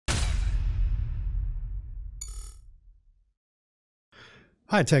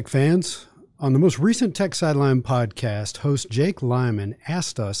Hi, Tech fans. On the most recent Tech Sideline podcast, host Jake Lyman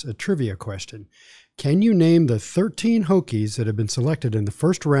asked us a trivia question. Can you name the 13 Hokies that have been selected in the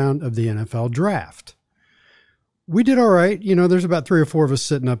first round of the NFL draft? We did all right. You know, there's about 3 or 4 of us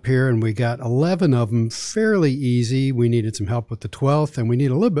sitting up here, and we got 11 of them fairly easy. We needed some help with the 12th, and we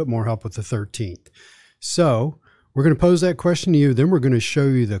need a little bit more help with the 13th. So we're going to pose that question to you. Then we're going to show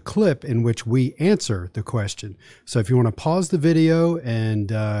you the clip in which we answer the question. So if you want to pause the video and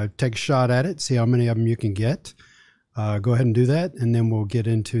take a shot at it, see how many of them you can get, go ahead and do that. And then we'll get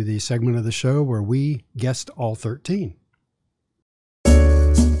into the segment of the show where we guessed all 13.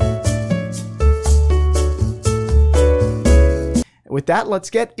 With that, let's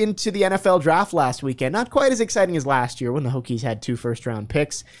get into the NFL draft last weekend. Not quite as exciting as last year when the Hokies had 2 first-round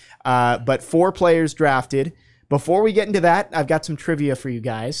picks, but 4 players drafted. Before we get into that, I've got some trivia for you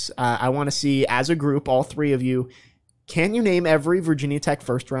guys. I want to see, as a group, all 3 of you, can you name every Virginia Tech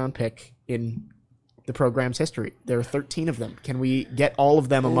first-round pick in the program's history? There are 13 of them. Can we get all of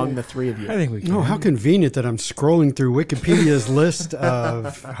them among the 3 of you? I think we can. Oh, how convenient that I'm scrolling through Wikipedia's list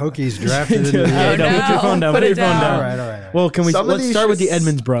of Hokies drafted in the Put your phone down. Put your phone down. All right. Well, can we? Let's start with the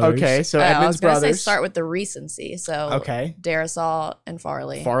Edmonds brothers. Okay, so I Edmonds was going to say brothers. start with the recency. So Okay. Darisaw and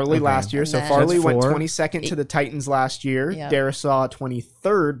Farley. Farley last year. And So then- Farley That's went 4. 22nd to the Titans last year. Yep. Darisaw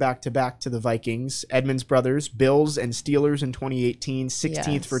 23rd back-to-back to the Vikings. Edmonds brothers, Bills and Steelers in 2018.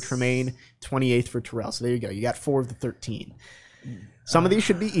 16th for Yes. Tremaine, 28th for Terrell. So there you go. You got 4 of the 13. Some of these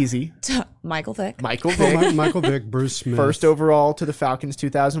should be easy. Michael Vick. Michael Vick. Michael Vick, Bruce Smith. First overall to the Falcons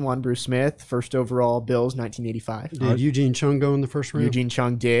 2001, Bruce Smith. First overall, Bills 1985. Did Eugene Chung go in the first round? Eugene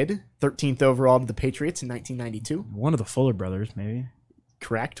Chung did. 13th overall to the Patriots in 1992. One of the Fuller brothers, maybe.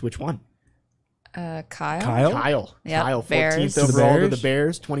 Correct. Which one? Kyle. Kyle. Yep, Kyle, 14th Bears. To the overall to Bears? the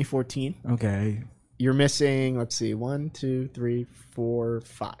Bears, 2014. Okay. You're missing, let's see, 1, 2, 3, 4,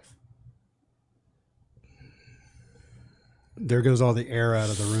 5. There goes all the air out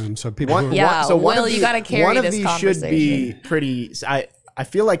of the room. So people who are Yeah, one Will, of you the- gotta carry one of this these should be conversation. pretty. I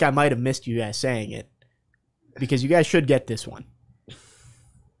feel like I might have missed you guys saying it because you guys should get this one.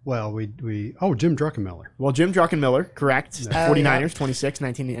 Well, Jim Druckenmiller. Well, Jim Druckenmiller, correct. Oh, 49ers, 26,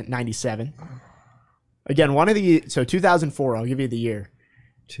 1997. Again, one of the, so 2004, I'll give you the year.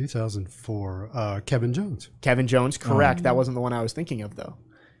 2004, Kevin Jones. Kevin Jones, correct. That wasn't the one I was thinking of, though.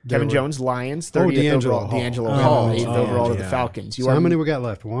 Kevin were- Jones, Lions, 30th D'Angelo overall. Hall. D'Angelo Oh, Hall, 8th oh, overall to the yeah. Falcons. You So are how many we got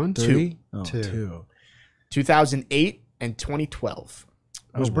left? 1? 3? Oh, Two. 2. 2008 and 2012.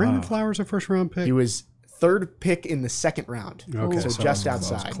 Was Oh, Brandon wow. Flowers a first round pick? He was 3rd pick in the 2nd round. Okay, so so just I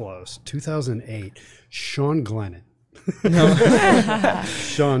was outside. close. 2008, Sean Glennon. No.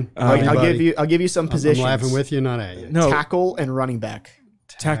 Sean, I'll give you some I'm positions. laughing with you, not at you. No. Tackle and running back.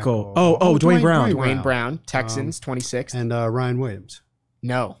 Tackle. Oh, Dwayne Brown. Dwayne Brown, Texans, 26th. And Ryan Williams.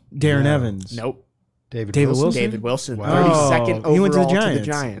 No. Darren No. Evans. Nope. David Wilson? David Wilson, Wow. 32nd overall he went to the Giants.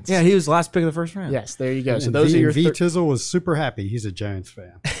 Giants. Yeah, he was the last pick of the first round. Yes, there you go. So And those are your V Tizzle was super happy. He's a Giants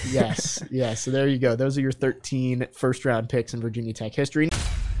fan. yes. So there you go. Those are your 13 first round picks in Virginia Tech history.